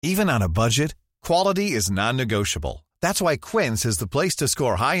Even on a budget, quality is non-negotiable. That's why Quince is the place to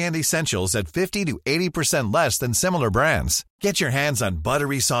score high-end essentials at 50 to 80% less than similar brands. Get your hands on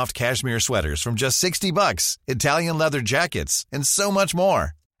buttery soft cashmere sweaters from just $60, Italian leather jackets, and so much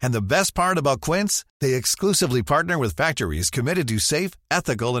more. And the best part about Quince, they exclusively partner with factories committed to safe,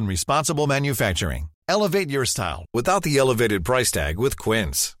 ethical, and responsible manufacturing. Elevate your style without the elevated price tag with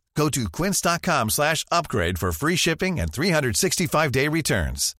Quince. Go to quince.com/upgrade for free shipping and 365-day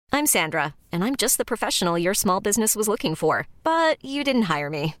returns. I'm Sandra, and I'm just the professional your small business was looking for. But you didn't hire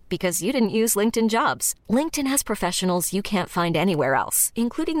me because you didn't use LinkedIn Jobs. LinkedIn has professionals you can't find anywhere else,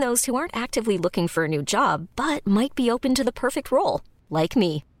 including those who aren't actively looking for a new job, but might be open to the perfect role, like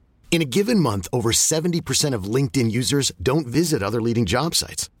me. In a given month, over 70% of LinkedIn users don't visit other leading job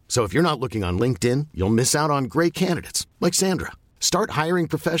sites. So if you're not looking on LinkedIn, you'll miss out on great candidates like Sandra. Start hiring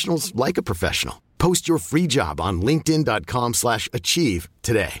professionals like a professional. Post your free job on linkedin.com/achieve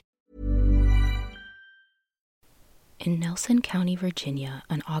today. In Nelson County, Virginia,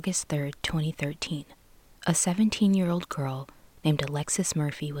 on August 3, 2013, a 17-year-old girl named Alexis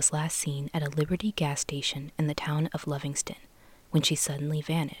Murphy was last seen at a Liberty gas station in the town of Livingston when she suddenly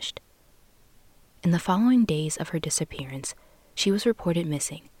vanished. In the following days of her disappearance, she was reported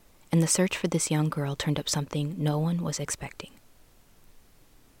missing, and the search for this young girl turned up something no one was expecting.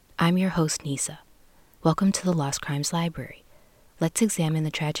 I'm your host, Nisa. Welcome to the Lost Crimes Library. Let's examine the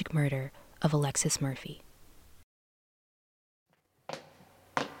tragic murder of Alexis Murphy.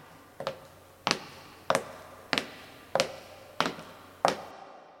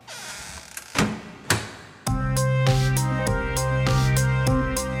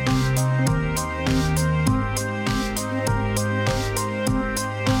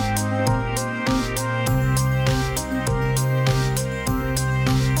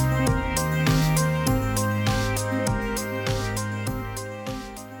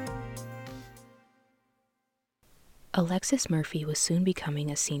 Alexis Murphy was soon becoming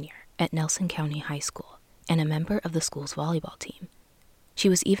a senior at Nelson County High School and a member of the school's volleyball team. She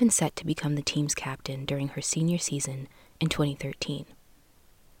was even set to become the team's captain during her senior season in 2013.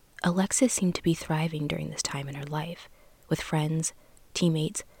 Alexis seemed to be thriving during this time in her life, with friends,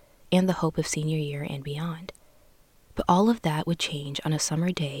 teammates, and the hope of senior year and beyond. But all of that would change on a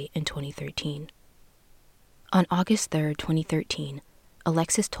summer day in 2013. On August 3, 2013,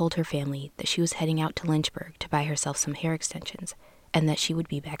 Alexis told her family that she was heading out to Lynchburg to buy herself some hair extensions and that she would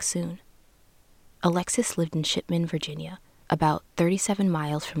be back soon. Alexis lived in Shipman, Virginia, about 37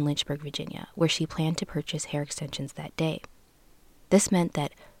 miles from Lynchburg, Virginia, where she planned to purchase hair extensions that day. This meant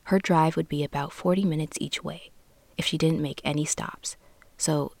that her drive would be about 40 minutes each way if she didn't make any stops,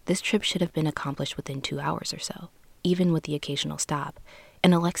 so this trip should have been accomplished within 2 hours or so, even with the occasional stop,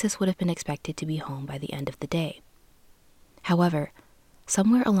 and Alexis would have been expected to be home by the end of the day. However,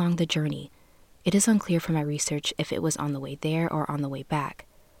 somewhere along the journey, it is unclear from my research if it was on the way there or on the way back,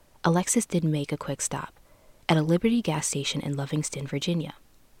 Alexis did make a quick stop at a Liberty gas station in Livingston, Virginia.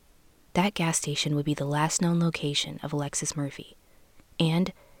 That gas station would be the last known location of Alexis Murphy,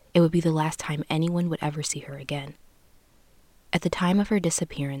 and it would be the last time anyone would ever see her again. At the time of her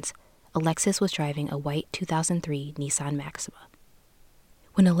disappearance, Alexis was driving a white 2003 Nissan Maxima.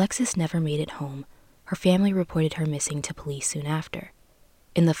 When Alexis never made it home, her family reported her missing to police soon after.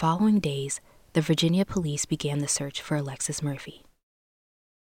 In the following days, the Virginia police began the search for Alexis Murphy.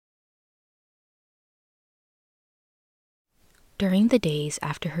 During the days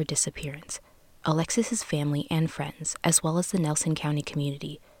after her disappearance, Alexis's family and friends, as well as the Nelson County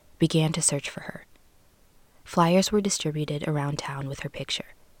community, began to search for her. Flyers were distributed around town with her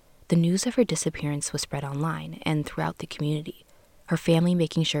picture. The news of her disappearance was spread online and throughout the community, her family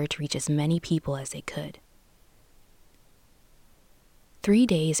making sure to reach as many people as they could. 3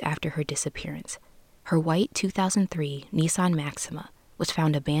 days after her disappearance, her white 2003 Nissan Maxima was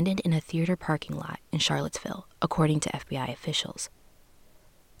found abandoned in a theater parking lot in Charlottesville, according to FBI officials.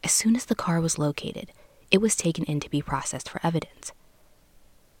 As soon as the car was located, it was taken in to be processed for evidence.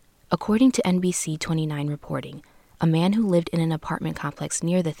 According to NBC 29 reporting, a man who lived in an apartment complex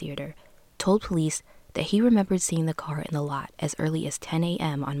near the theater told police that he remembered seeing the car in the lot as early as 10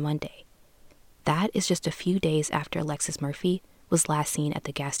 a.m. on Monday. That is just a few days after Alexis Murphy was last seen at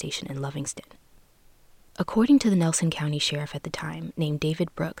the gas station in Livingston. According to the Nelson County Sheriff at the time, named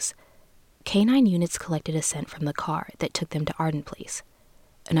David Brooks, K-9 units collected a scent from the car that took them to Arden Place,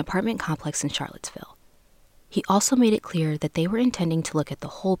 an apartment complex in Charlottesville. He also made it clear that they were intending to look at the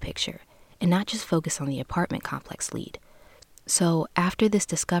whole picture and not just focus on the apartment complex lead. So, after this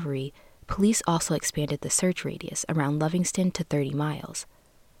discovery, police also expanded the search radius around Livingston to 30 miles.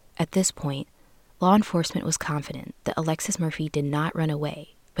 At this point, law enforcement was confident that Alexis Murphy did not run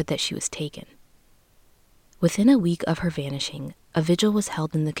away but that she was taken. Within a week of her vanishing, a vigil was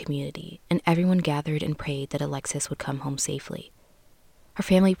held in the community, and everyone gathered and prayed that Alexis would come home safely. Her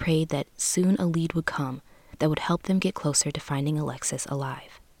family prayed that soon a lead would come that would help them get closer to finding Alexis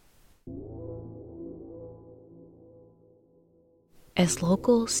alive. As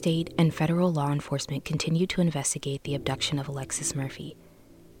local, state, and federal law enforcement continued to investigate the abduction of Alexis Murphy,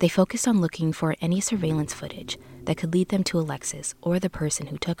 they focused on looking for any surveillance footage that could lead them to Alexis or the person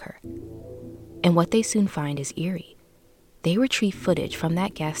who took her. And what they soon find is eerie. They retrieve footage from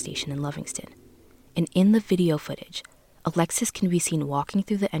that gas station in Livingston, and in the video footage, Alexis can be seen walking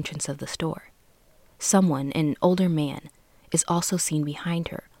through the entrance of the store. Someone, an older man, is also seen behind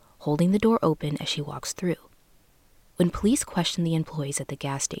her, holding the door open as she walks through. When police questioned the employees at the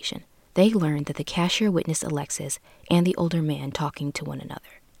gas station, they learned that the cashier witnessed Alexis and the older man talking to one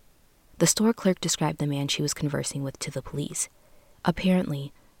another. The store clerk described the man she was conversing with to the police.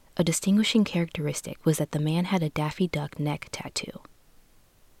 Apparently, a distinguishing characteristic was that the man had a Daffy Duck neck tattoo.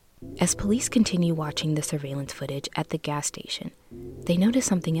 As police continue watching the surveillance footage at the gas station, they notice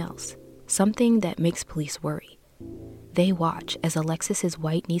something else, something that makes police worry. They watch as Alexis's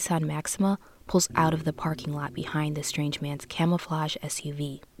white Nissan Maxima pulls out of the parking lot behind the strange man's camouflage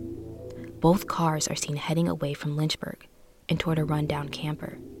SUV. Both cars are seen heading away from Lynchburg and toward a rundown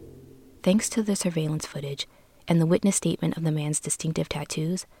camper. Thanks to the surveillance footage and the witness statement of the man's distinctive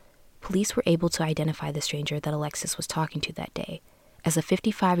tattoos, police were able to identify the stranger that Alexis was talking to that day as a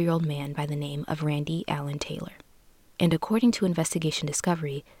 55-year-old man by the name of Randy Allen Taylor. And according to Investigation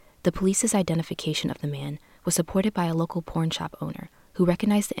Discovery, the police's identification of the man was supported by a local pawn shop owner who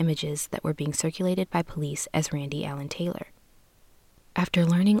recognized the images that were being circulated by police as Randy Allen Taylor. After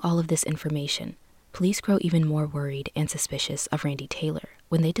learning all of this information, police grow even more worried and suspicious of Randy Taylor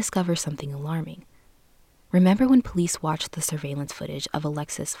when they discover something alarming. Remember when police watched the surveillance footage of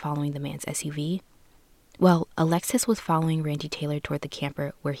Alexis following the man's SUV? Well, Alexis was following Randy Taylor toward the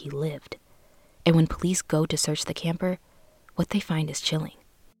camper where he lived. And when police go to search the camper, what they find is chilling.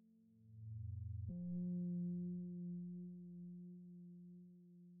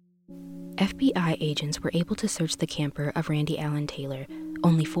 FBI agents were able to search the camper of Randy Allen Taylor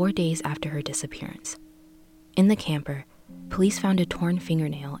only 4 days after her disappearance. In the camper, police found a torn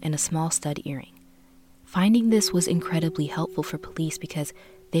fingernail and a small stud earring. Finding this was incredibly helpful for police because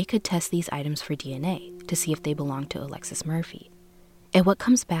they could test these items for DNA to see if they belonged to Alexis Murphy. And what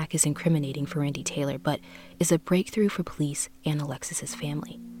comes back is incriminating for Randy Taylor, but is a breakthrough for police and Alexis's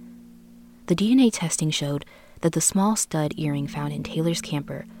family. The DNA testing showed that the small stud earring found in Taylor's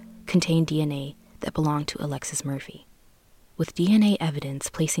camper contained DNA that belonged to Alexis Murphy. With DNA evidence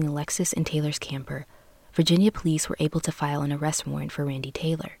placing Alexis in Taylor's camper, Virginia police were able to file an arrest warrant for Randy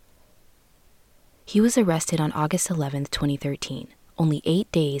Taylor. He was arrested on August 11, 2013, only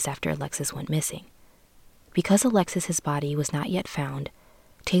 8 days after Alexis went missing. Because Alexis's body was not yet found,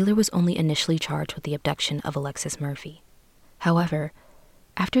 Taylor was only initially charged with the abduction of Alexis Murphy. However,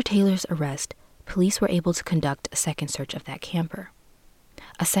 after Taylor's arrest, police were able to conduct a second search of that camper.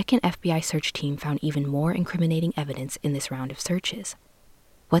 A second FBI search team found even more incriminating evidence in this round of searches.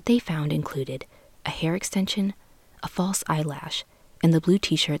 What they found included a hair extension, a false eyelash, and the blue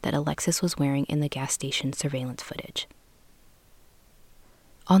t-shirt that Alexis was wearing in the gas station surveillance footage.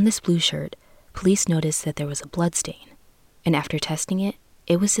 On this blue shirt, police noticed that there was a blood stain, and after testing it,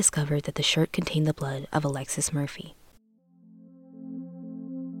 it was discovered that the shirt contained the blood of Alexis Murphy.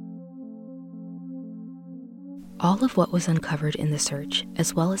 All of what was uncovered in the search,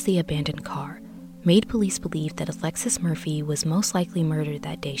 as well as the abandoned car, made police believe that Alexis Murphy was most likely murdered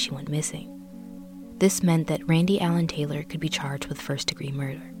that day she went missing. This meant that Randy Allen Taylor could be charged with first-degree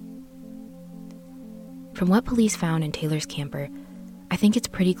murder. From what police found in Taylor's camper, I think it's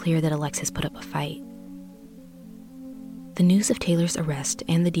pretty clear that Alexis put up a fight. The news of Taylor's arrest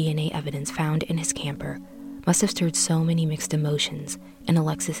and the DNA evidence found in his camper must have stirred so many mixed emotions in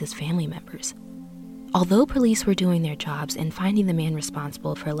Alexis's family members. Although police were doing their jobs and finding the man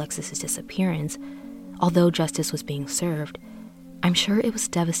responsible for Alexis's disappearance, although justice was being served, I'm sure it was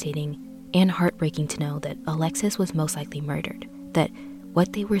devastating and heartbreaking to know that Alexis was most likely murdered, that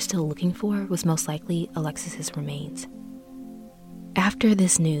what they were still looking for was most likely Alexis's remains. After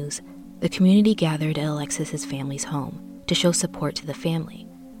this news, the community gathered at Alexis's family's home to show support to the family.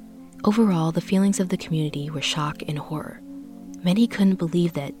 Overall, the feelings of the community were shock and horror. Many couldn't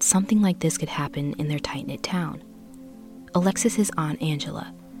believe that something like this could happen in their tight-knit town. Alexis's aunt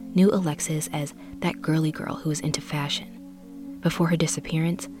Angela knew Alexis as that girly girl who was into fashion. Before her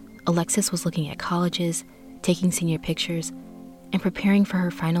disappearance, Alexis was looking at colleges, taking senior pictures, and preparing for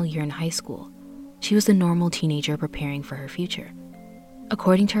her final year in high school. She was a normal teenager preparing for her future.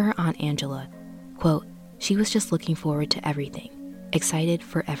 According to her Aunt Angela, quote, "She was just looking forward to everything, excited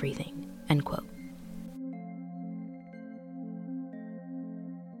for everything," end quote.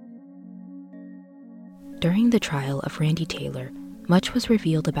 During the trial of Randy Taylor, much was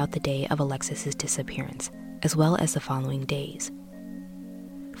revealed about the day of Alexis's disappearance, as well as the following days.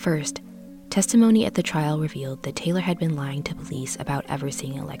 First, testimony at the trial revealed that Taylor had been lying to police about ever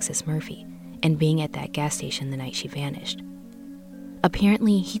seeing Alexis Murphy and being at that gas station the night she vanished.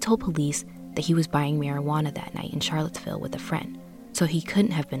 Apparently, he told police that he was buying marijuana that night in Charlottesville with a friend, so he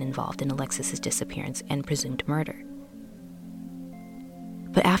couldn't have been involved in Alexis's disappearance and presumed murder.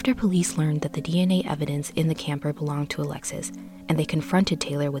 But after police learned that the DNA evidence in the camper belonged to Alexis, and they confronted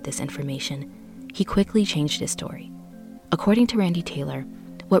Taylor with this information, he quickly changed his story. According to Randy Taylor,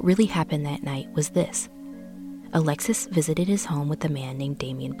 what really happened that night was this. Alexis visited his home with a man named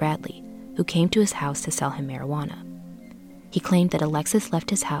Damian Bradley, who came to his house to sell him marijuana. He claimed that Alexis left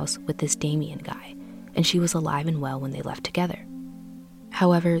his house with this Damian guy, and she was alive and well when they left together.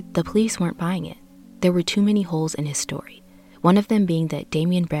 However, the police weren't buying it. There were too many holes in his story, one of them being that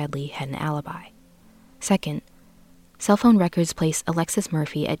Damian Bradley had an alibi. Second, cell phone records placed Alexis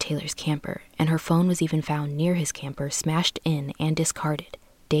Murphy at Taylor's camper, and her phone was even found near his camper, smashed in and discarded,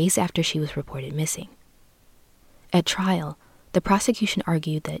 days after she was reported missing. At trial, the prosecution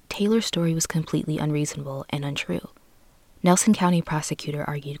argued that Taylor's story was completely unreasonable and untrue. Nelson County prosecutor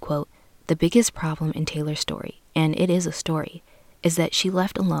argued, quote, "The biggest problem in Taylor's story, and it is a story, is that she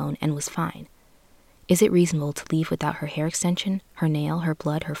left alone and was fine. Is it reasonable to leave without her hair extension, her nail, her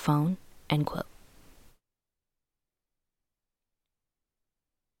blood, her phone?" End quote.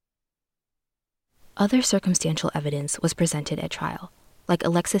 Other circumstantial evidence was presented at trial, like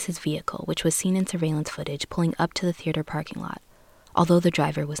Alexis's vehicle, which was seen in surveillance footage pulling up to the theater parking lot, although the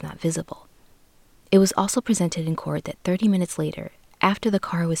driver was not visible. It was also presented in court that 30 minutes later, after the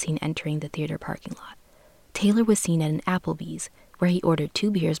car was seen entering the theater parking lot, Taylor was seen at an Applebee's, where he ordered 2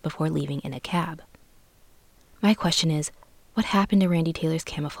 beers before leaving in a cab. My question is, what happened to Randy Taylor's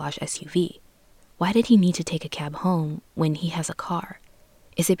camouflage SUV? Why did he need to take a cab home when he has a car?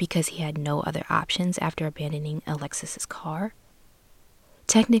 Is it because he had no other options after abandoning Alexis's car?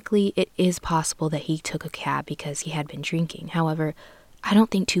 Technically, it is possible that he took a cab because he had been drinking. However, I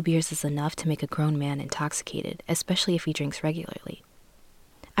don't think 2 beers is enough to make a grown man intoxicated, especially if he drinks regularly.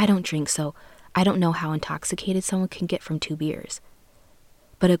 I don't drink, so I don't know how intoxicated someone can get from 2 beers.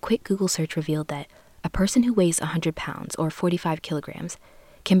 But a quick Google search revealed that a person who weighs 100 pounds or 45 kilograms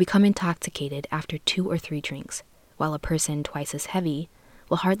can become intoxicated after 2 or 3 drinks, while a person twice as heavy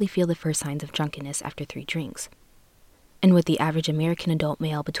will hardly feel the first signs of drunkenness after 3 drinks. And with the average American adult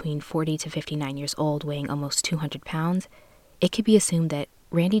male between 40 to 59 years old weighing almost 200 pounds, it could be assumed that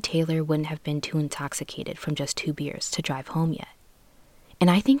Randy Taylor wouldn't have been too intoxicated from just 2 beers to drive home yet. And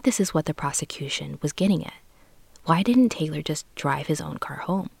I think this is what the prosecution was getting at. Why didn't Taylor just drive his own car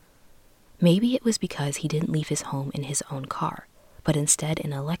home? Maybe it was because he didn't leave his home in his own car, but instead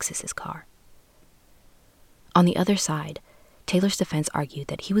in Alexis's car. On the other side, Taylor's defense argued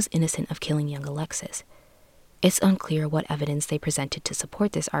that he was innocent of killing young Alexis. It's unclear what evidence they presented to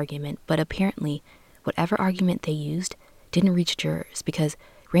support this argument, but apparently, whatever argument they used didn't reach jurors because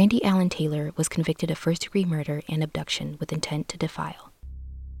Randy Allen Taylor was convicted of first-degree murder and abduction with intent to defile.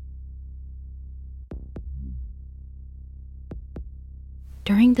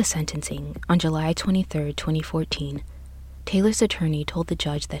 During the sentencing on July 23, 2014, Taylor's attorney told the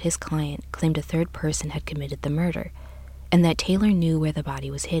judge that his client claimed a third person had committed the murder and that Taylor knew where the body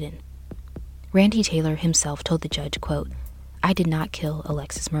was hidden. Randy Taylor himself told the judge, quote, "I did not kill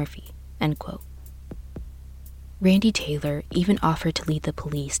Alexis Murphy," end quote. Randy Taylor even offered to lead the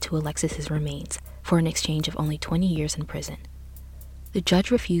police to Alexis's remains for an exchange of only 20 years in prison. The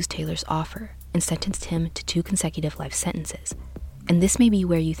judge refused Taylor's offer and sentenced him to 2 consecutive life sentences. And this may be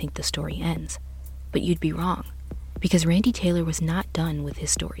where you think the story ends, but you'd be wrong, because Randy Taylor was not done with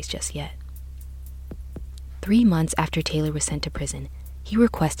his stories just yet. 3 months after Taylor was sent to prison, he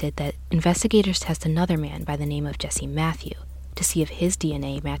requested that investigators test another man by the name of Jesse Matthew to see if his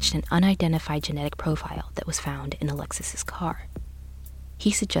DNA matched an unidentified genetic profile that was found in Alexis's car.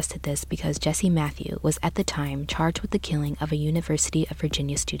 He suggested this because Jesse Matthew was at the time charged with the killing of a University of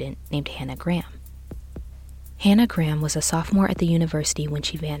Virginia student named Hannah Graham. Hannah Graham was a sophomore at the university when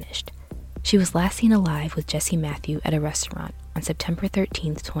she vanished. She was last seen alive with Jesse Matthew at a restaurant on September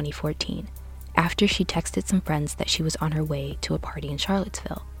 13, 2014, after she texted some friends that she was on her way to a party in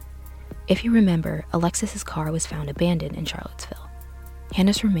Charlottesville. If you remember, Alexis's car was found abandoned in Charlottesville.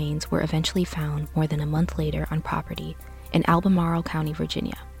 Hannah's remains were eventually found more than a month later on property in Albemarle County,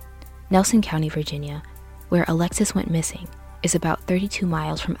 Virginia, Nelson County, Virginia, where Alexis went missing, is about 32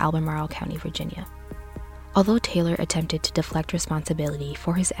 miles from Albemarle County, Virginia. Although Taylor attempted to deflect responsibility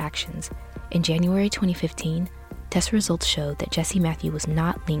for his actions, in January 2015, test results showed that Jesse Matthew was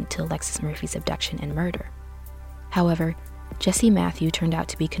not linked to Alexis Murphy's abduction and murder. However, Jesse Matthew turned out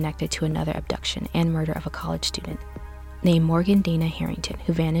to be connected to another abduction and murder of a college student named Morgan Dana Harrington,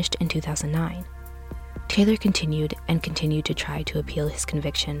 who vanished in 2009. Taylor continued to try to appeal his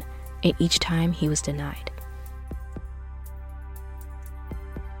conviction, and each time he was denied.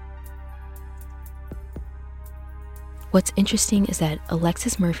 What's interesting is that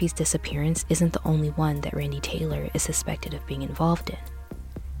Alexis Murphy's disappearance isn't the only one that Randy Taylor is suspected of being involved in.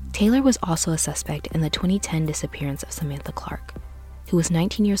 Taylor was also a suspect in the 2010 disappearance of Samantha Clark, who was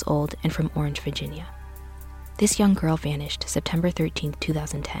 19 years old and from Orange, Virginia. This young girl vanished September 13,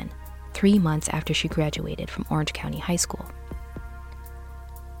 2010, 3 months after she graduated from Orange County High School.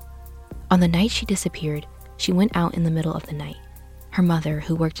 On the night she disappeared, she went out in the middle of the night. Her mother,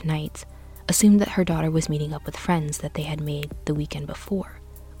 who worked nights, assumed that her daughter was meeting up with friends that they had made the weekend before,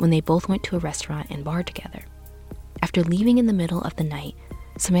 when they both went to a restaurant and bar together. After leaving in the middle of the night,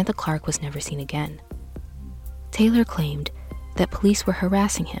 Samantha Clark was never seen again. Taylor claimed that police were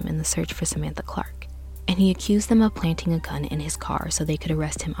harassing him in the search for Samantha Clark, and he accused them of planting a gun in his car so they could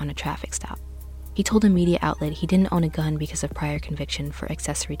arrest him on a traffic stop. He told a media outlet he didn't own a gun because of prior conviction for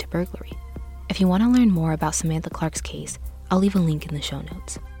accessory to burglary. If you want to learn more about Samantha Clark's case, I'll leave a link in the show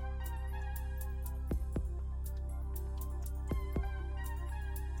notes.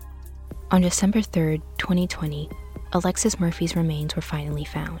 On December 3, 2020, Alexis Murphy's remains were finally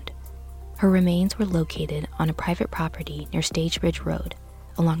found. Her remains were located on a private property near Stagebridge Road,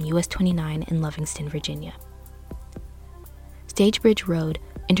 along US 29 in Livingston, Virginia. Stagebridge Road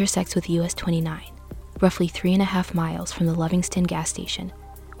intersects with US 29, roughly 3.5 miles from the Livingston gas station,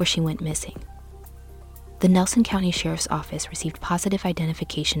 where she went missing. The Nelson County Sheriff's Office received positive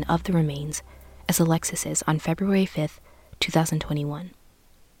identification of the remains as Alexis's on February 5, 2021.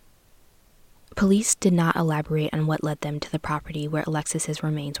 Police did not elaborate on what led them to the property where Alexis's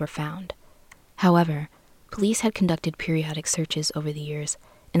remains were found. However, police had conducted periodic searches over the years,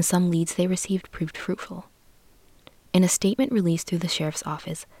 and some leads they received proved fruitful. In a statement released through the sheriff's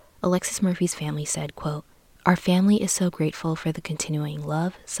office, Alexis Murphy's family said, quote, "Our family is so grateful for the continuing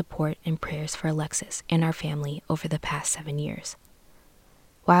love, support, and prayers for Alexis and our family over the past 7 years.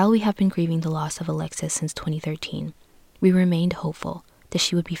 While we have been grieving the loss of Alexis since 2013, we remained hopeful that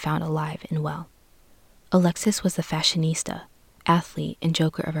she would be found alive and well. Alexis was the fashionista, athlete, and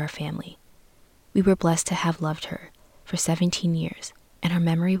joker of our family. We were blessed to have loved her for 17 years, and her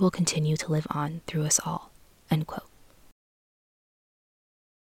memory will continue to live on through us all." End quote.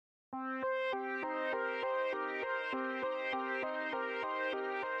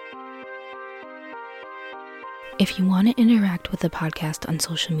 If you want to interact with the podcast on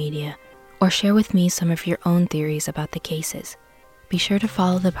social media or share with me some of your own theories about the cases, be sure to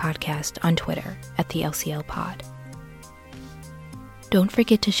follow the podcast on Twitter at the LCL Pod. Don't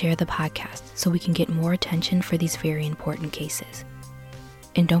forget to share the podcast so we can get more attention for these very important cases.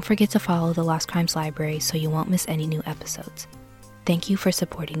 And don't forget to follow the Lost Crimes Library so you won't miss any new episodes. Thank you for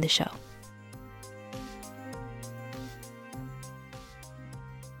supporting the show.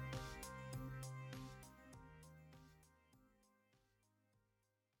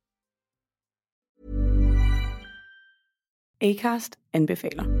 Acast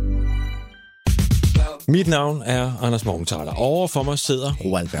anbefaler. Mit navn er Anders Morgenthaler. Over for mig sidder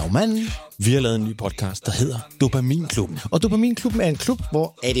Roald Bergmann. Vi har lavet en ny podcast, der hedder Dopaminklubben. Og Dopaminklubben er en klub,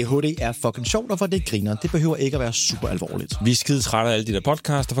 hvor ADHD er fucking sjovt, og hvor det er griner. Det behøver ikke at være super alvorligt. Vi er skide trætte af alle de der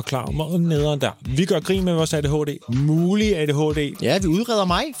podcasts, der forklarer mig nederen der. Vi gør grin med vores ADHD. Mulig ADHD. Ja, vi udreder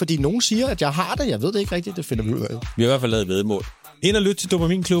mig, fordi nogen siger, at jeg har det. Jeg ved det ikke rigtigt, det finder vi ud af. Vi har i hvert fald lavet væddemål. Ind og lyt til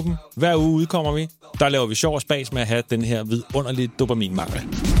Dopaminklubben. Hver uge udkommer vi. Der laver vi sjov og spas med at have den her vidunderlige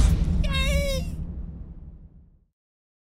dopaminmangel.